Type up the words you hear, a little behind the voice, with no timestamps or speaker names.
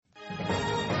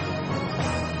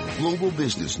global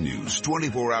business news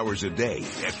 24 hours a day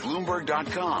at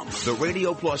Bloomberg.com, the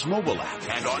Radio Plus mobile app,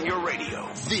 and on your radio.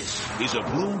 This is a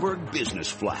Bloomberg Business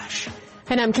Flash.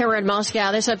 And I'm Karen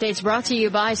Moscow. This update's brought to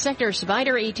you by Sector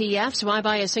Spider ETFs. Why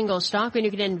buy a single stock when you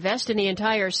can invest in the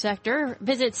entire sector?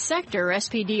 Visit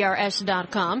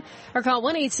sectorspdrs.com or call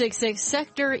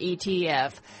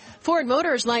 1-866-SECTOR-ETF. Ford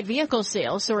Motors light vehicle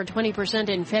sales soared 20%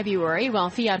 in February,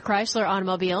 while Fiat Chrysler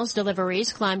automobiles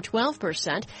deliveries climbed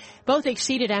 12%. Both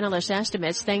exceeded analyst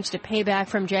estimates thanks to payback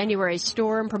from January's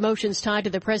storm, promotions tied to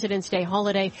the President's Day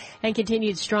holiday, and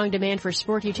continued strong demand for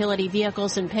sport utility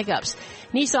vehicles and pickups.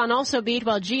 Nissan also beat,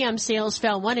 while GM sales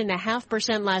fell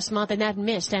 1.5% last month, and that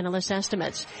missed analyst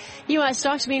estimates. U.S.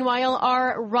 stocks, meanwhile,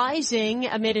 are rising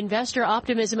amid investor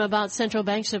optimism about central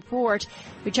bank support.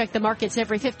 We check the markets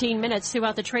every 15 minutes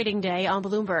throughout the trading day on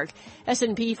Bloomberg.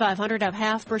 S&P 500 up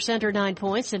 0.5% or 9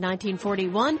 points to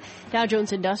 1941. Dow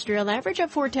Jones Industrial Average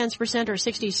up 0.4% or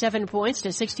 67 points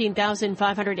to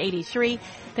 16,583.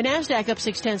 The Nasdaq up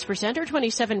 0.6% or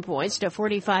 27 points to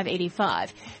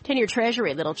 4585. 10-year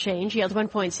Treasury little change, yield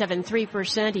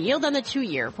 1.73%, yield on the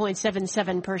 2-year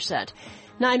 0.77%.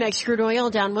 NYMEX crude oil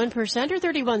down 1% or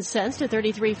 31 cents to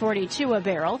 33.42 a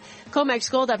barrel. COMEX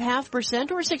gold up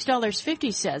 0.5% or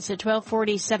 $6.50 at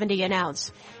 12.40.70 an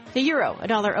ounce. The euro,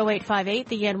 $1.0858,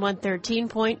 the yen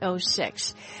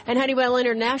 113.06. And Honeywell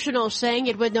International saying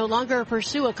it would no longer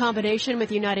pursue a combination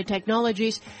with United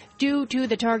Technologies due to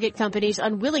the target company's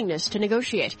unwillingness to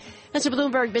negotiate. That's a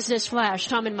Bloomberg Business Flash.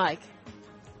 Tom and Mike.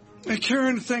 Hey,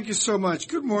 Karen, thank you so much.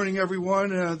 Good morning, everyone.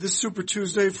 This Super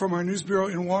Tuesday from our news bureau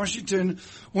in Washington.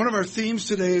 One of our themes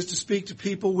today is to speak to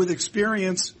people with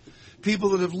experience, people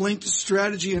that have linked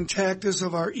strategy and tactics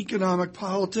of our economic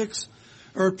politics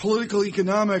or political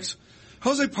economics.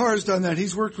 Jose Parra has done that.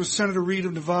 He's worked with Senator Reid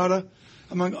of Nevada,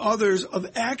 among others,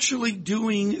 of actually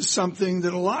doing something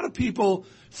that a lot of people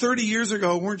 30 years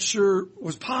ago weren't sure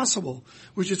was possible,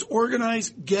 which is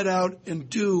organize, get out, and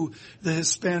do the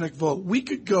Hispanic vote. We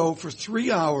could go for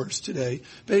 3 hours today,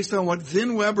 based on what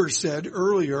Vin Weber said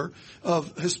earlier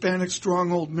of Hispanic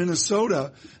Stronghold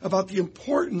Minnesota, about the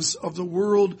importance of the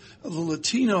world of the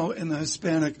Latino and the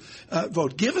Hispanic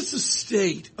vote. Give us a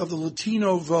state of the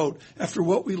Latino vote after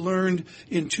what we learned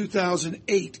in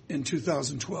 2008 and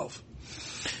 2012.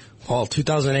 Well,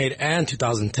 2008 and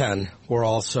 2010 were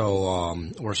also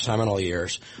were seminal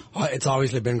years. It's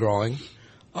obviously been growing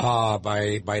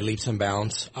by leaps and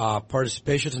bounds.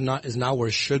 Participation is not where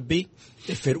it should be.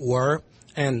 If it were,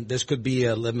 and this could be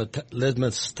a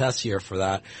litmus test year for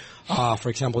that. For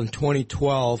example, in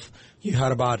 2012, you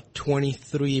had about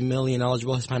 23 million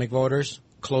eligible Hispanic voters.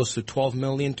 Close to 12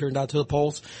 million turned out to the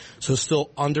polls. So still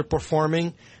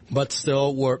underperforming, but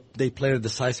still they played a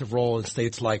decisive role in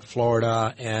states like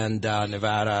Florida and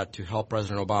Nevada to help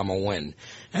President Obama win.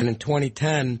 And in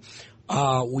 2010,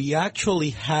 we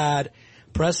actually had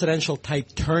presidential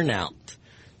type turnout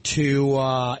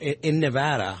in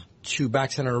Nevada to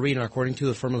back Senator Reid, and according to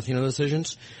the firm Latino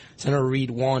Decisions, Senator Reid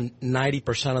won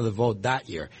 90% of the vote that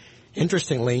year.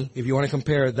 Interestingly, if you want to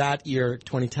compare that year,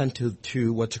 2010,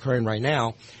 to what's occurring right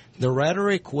now, the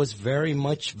rhetoric was very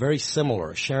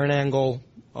similar. Sharon Angle,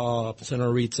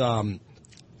 Senator Reid's opponent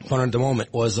at the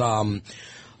moment, was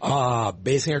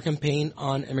basing her campaign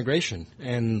on immigration,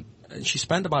 and she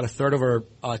spent about a third of her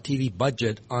TV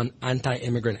budget on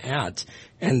anti-immigrant ads.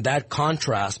 And that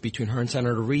contrast between her and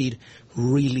Senator Reid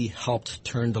really helped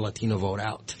turn the Latino vote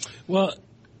out. Well,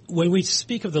 when we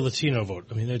speak of the Latino vote,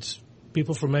 I mean, it's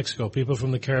people from Mexico, people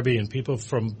from the Caribbean, people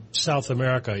from South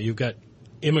America. You've got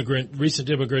recent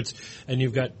immigrants, and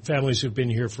you've got families who've been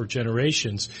here for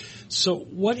generations. So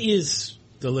what is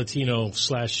the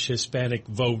Latino/Hispanic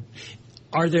vote?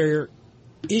 Are there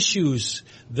issues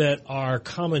that are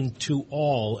common to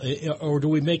all, or do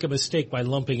we make a mistake by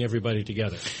lumping everybody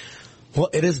together? Well,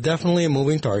 it is definitely a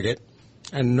moving target,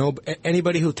 and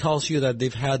anybody who tells you that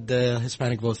they've had the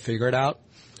Hispanic vote figured out,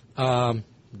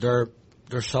 they're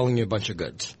selling you a bunch of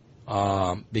goods,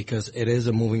 because it is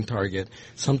a moving target,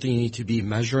 something you need to be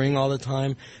measuring all the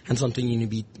time, and something you need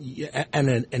to be,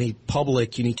 and a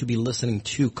public you need to be listening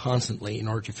to constantly in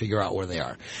order to figure out where they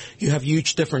are. You have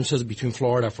huge differences between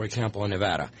Florida, for example, and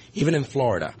Nevada. Even in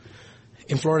Florida,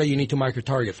 you need to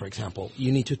micro-target, for example.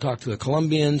 You need to talk to the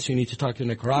Colombians, you need to talk to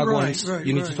Nicaraguans,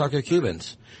 you need to talk to the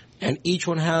Cubans. And each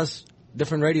one has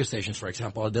different radio stations, for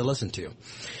example, that they listen to.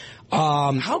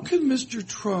 How can Mr.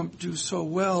 Trump do so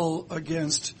well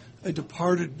against a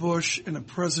departed Bush and a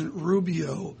President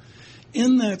Rubio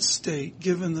in that state,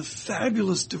 given the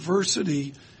fabulous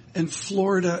diversity and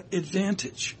Florida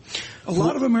advantage? A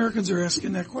lot of Americans are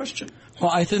asking that question.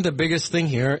 Well, I think the biggest thing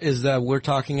here is that we're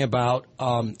talking about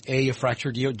a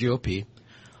fractured GOP,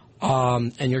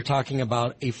 And you're talking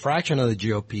about a fraction of the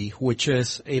GOP, which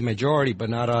is a majority, but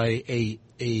not a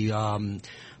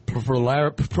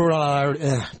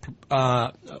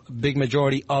big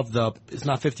majority of the, it's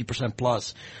not 50%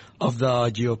 plus of the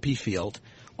GOP field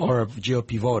or of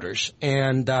GOP voters.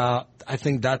 And I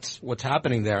think that's what's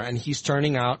happening there. And he's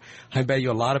turning out, I bet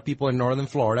you, a lot of people in northern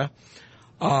Florida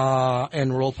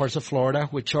and rural parts of Florida,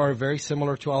 which are very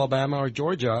similar to Alabama or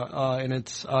Georgia in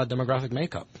its demographic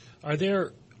makeup.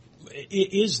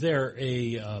 Is there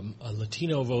a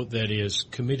Latino vote that is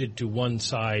committed to one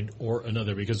side or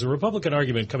another? Because the Republican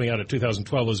argument coming out of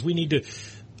 2012 is we need to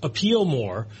appeal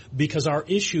more because our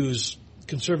issues,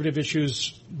 conservative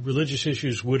issues, religious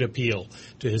issues, would appeal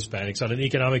to Hispanics. On an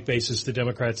economic basis, the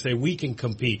Democrats say we can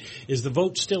compete. Is the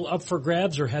vote still up for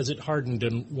grabs, or has it hardened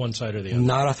in one side or the other?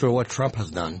 Not after what Trump has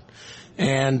done.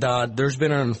 And there's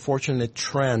been an unfortunate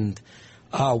trend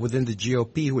within the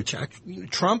GOP, which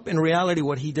Trump, in reality,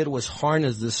 what he did was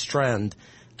harness this trend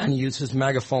and use his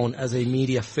megaphone as a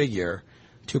media figure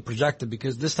to project it,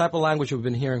 because this type of language we've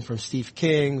been hearing from Steve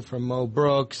King, from Mo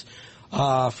Brooks,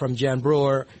 from Jan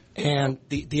Brewer, and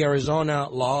the Arizona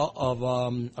law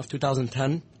of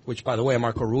 2010, which, by the way,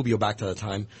 Marco Rubio backed at the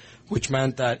time, which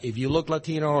meant that if you look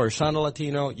Latino or sound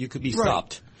Latino, you could be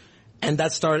stopped. And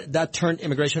that turned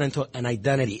immigration into an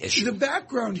identity issue. The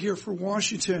background here for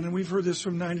Washington, and we've heard this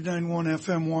from 99.1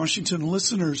 FM Washington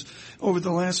listeners over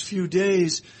the last few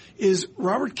days, is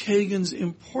Robert Kagan's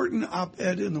important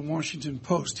op-ed in the Washington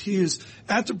Post. He is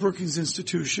at the Brookings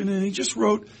Institution, and he just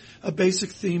wrote a basic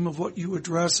theme of what you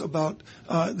address about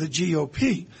the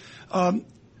GOP.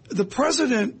 The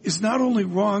president is not only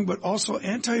wrong, but also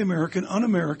anti-American,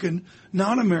 un-American,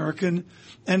 non-American,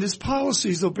 and his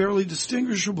policies, though barely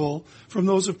distinguishable from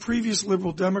those of previous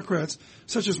liberal Democrats,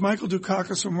 such as Michael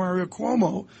Dukakis or Mario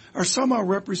Cuomo, are somehow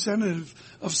representative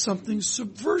of something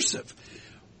subversive.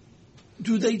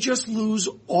 Do they just lose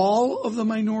all of the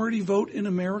minority vote in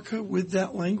America with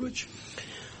that language?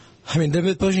 I mean, they've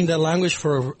been pushing that language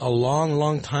for a long,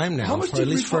 long time now,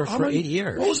 for 8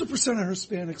 years. What was the percent of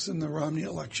Hispanics in the Romney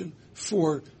election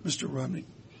for Mr. Romney?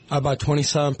 About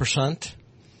 27%.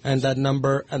 And that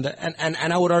number, and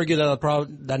I would argue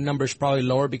that number is probably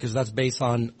lower because that's based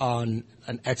on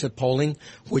an exit polling,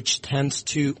 which tends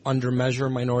to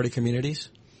undermeasure minority communities.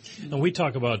 And we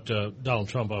talk about Donald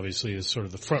Trump, obviously, as sort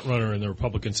of the front runner in the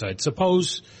Republican side.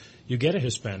 Suppose you get a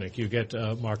Hispanic, you get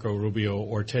Marco Rubio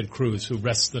or Ted Cruz, who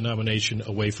wrests the nomination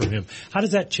away from him. How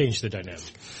does that change the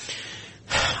dynamic?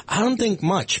 I don't think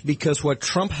much, because what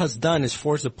Trump has done is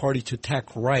force the party to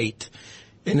tack right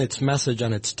in its message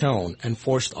and its tone, and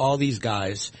forced all these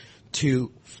guys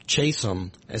to chase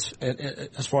him as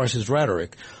far as his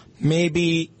rhetoric.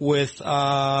 Maybe with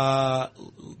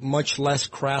much less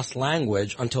crass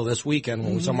language until this weekend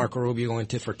when we saw Marco Rubio going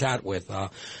tit for tat with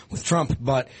Trump.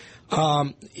 But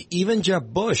even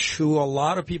Jeb Bush, who a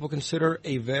lot of people consider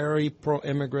a very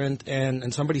pro-immigrant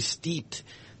and somebody steeped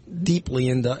deeply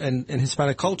in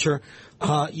Hispanic culture,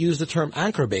 used the term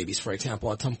anchor babies, for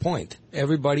example, at some point.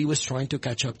 Everybody was trying to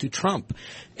catch up to Trump.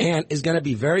 And it's going to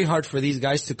be very hard for these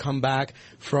guys to come back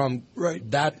from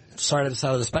that side of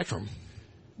the spectrum.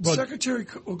 Well, Secretary,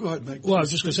 go ahead, Mike. Well, I was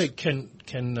just going to say,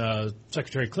 can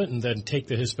Secretary Clinton then take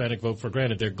the Hispanic vote for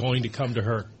granted? They're going to come to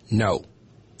her. No.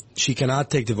 She cannot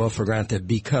take the vote for granted,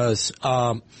 because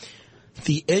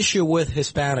the issue with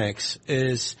Hispanics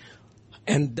is,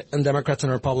 and Democrats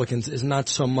and Republicans, is not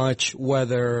so much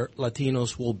whether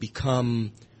Latinos will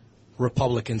become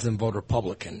Republicans and vote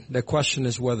Republican. The question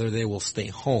is whether they will stay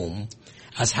home,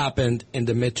 as happened in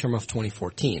the midterm of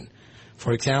 2014.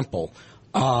 For example,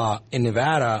 in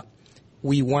Nevada,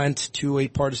 we went to a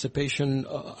participation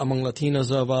among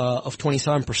Latinos of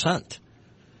 27%.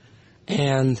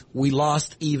 And we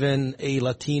lost even a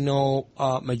Latino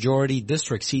majority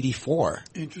district, CD4.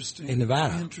 Interesting. In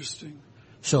Nevada. Interesting.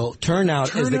 So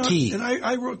turnout is the key. And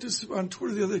I wrote this on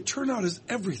Twitter the other day. Turnout is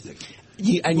everything.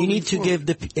 You need to give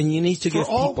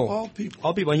all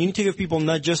people. And you need to give people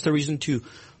not just a reason to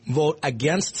vote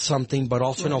against something, but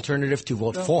also an alternative to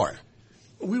vote for.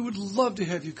 We would love to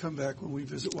have you come back when we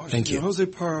visit Washington. Thank you. Jose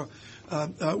Parra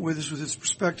with us with his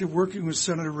perspective, working with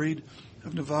Senator Reid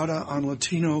of Nevada on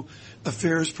Latino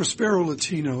affairs. Prospero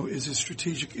Latino is his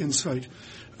strategic insight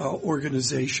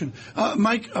organization.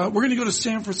 Mike, we're going to go to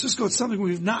San Francisco. It's something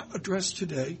we've not addressed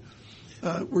today.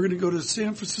 We're going to go to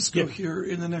San Francisco here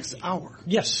in the next hour.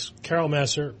 Yes. Carol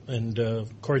Masser and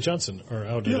Corey Johnson are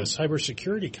out at a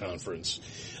cybersecurity conference.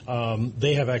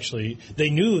 They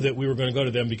knew that we were going to go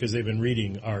to them because they've been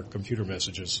reading our computer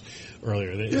messages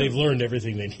earlier. They've learned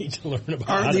everything they need to learn about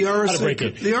how to break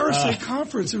it. The RSA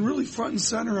conference, and really front and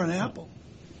center on Apple.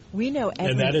 We know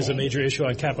everything. And that is a major issue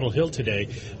on Capitol Hill today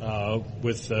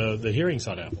with the hearings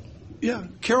on Apple. Yeah.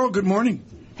 Carol, good morning.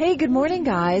 Hey, good morning,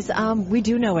 guys. We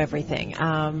do know everything.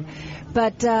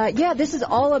 But this is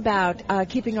all about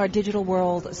keeping our digital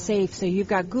world safe. So you've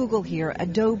got Google here,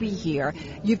 Adobe here.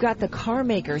 You've got the car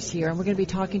makers here, and we're going to be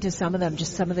talking to some of them,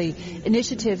 just some of the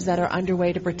initiatives that are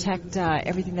underway to protect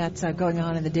everything that's going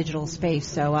on in the digital space.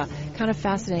 So kind of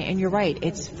fascinating. And you're right,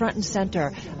 it's front and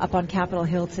center up on Capitol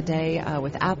Hill today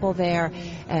with Apple there,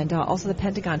 and also the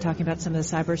Pentagon talking about some of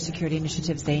the cybersecurity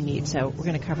initiatives they need. So we're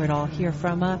going to cover it all here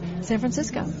from San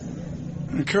Francisco.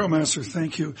 Carol Massar,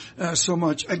 thank you so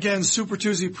much. Again, Super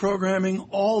Tuesday programming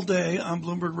all day on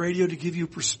Bloomberg Radio to give you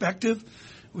perspective.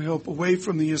 We hope away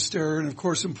from the hysteria, and of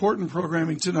course important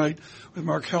programming tonight with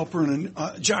Mark Halpern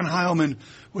and John Heilman,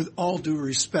 with all due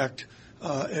respect,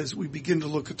 as we begin to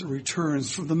look at the returns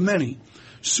from the many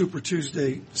Super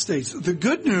Tuesday states. The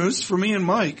good news for me and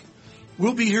Mike,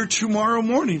 we'll be here tomorrow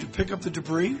morning to pick up the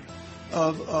debris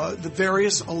of the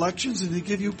various elections and to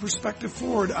give you perspective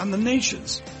forward on the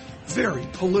nation's very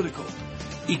political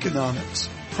economics.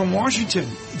 From Washington,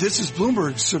 this is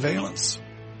Bloomberg Surveillance.